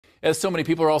As so many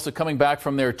people are also coming back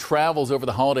from their travels over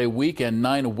the holiday weekend,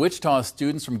 9 Wichita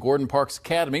students from Gordon Parks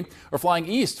Academy are flying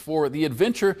east for the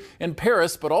adventure in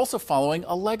Paris, but also following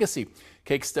a legacy.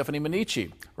 KAKE's Stephanie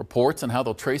Maniche reports on how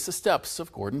they'll trace the steps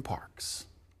of Gordon Parks.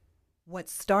 What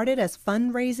started as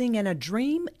fundraising and a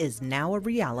dream is now a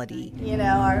reality. You know,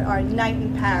 our night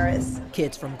in Paris.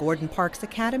 Kids from Gordon Parks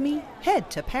Academy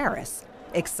head to Paris.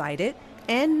 Excited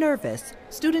and nervous,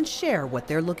 students share what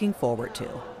they're looking forward to.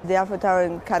 The Eiffel Tower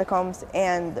and catacombs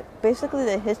and basically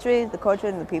the history, the culture,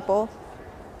 and the people.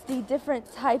 The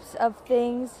different types of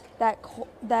things that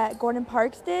Gordon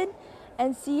Parks did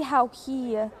and see how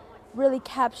he really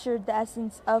captured the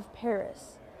essence of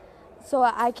Paris. So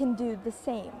I can do the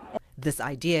same. This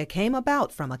idea came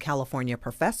about from a California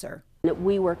professor.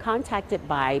 We were contacted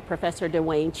by Professor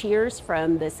Dwayne Cheers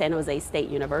from the San Jose State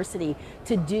University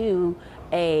to do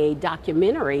a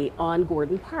documentary on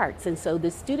Gordon Parks. And so the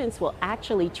students will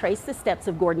actually trace the steps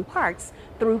of Gordon Parks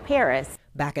through Paris.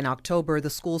 Back in October,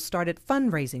 the school started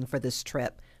fundraising for this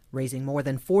trip. Raising more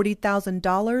than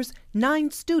 $40,000,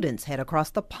 9 students head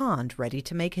across the pond ready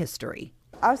to make history.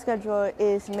 Our schedule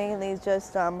is mainly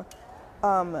just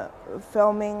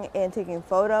filming and taking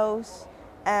photos.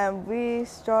 And we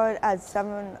start at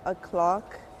 7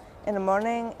 o'clock in the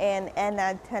morning and end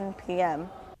at 10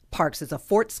 p.m. Parks is a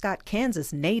Fort Scott,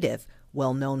 Kansas native,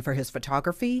 well known for his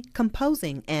photography,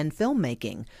 composing, and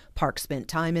filmmaking. Parks spent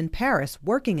time in Paris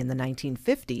working in the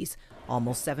 1950s.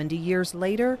 Almost 70 years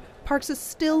later, Parks is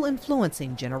still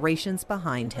influencing generations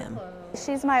behind him.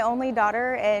 She's my only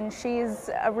daughter, and she's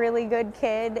a really good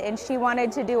kid, and she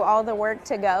wanted to do all the work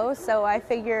to go, so I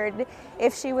figured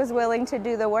if she was willing to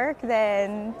do the work,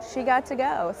 then she got to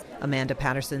go. Amanda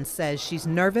Patterson says she's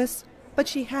nervous, but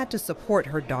she had to support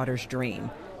her daughter's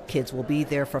dream. Kids will be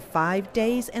there for 5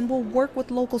 days and will work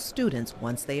with local students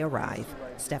once they arrive.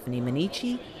 Stephanie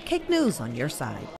Maniche, KAKE News on your side.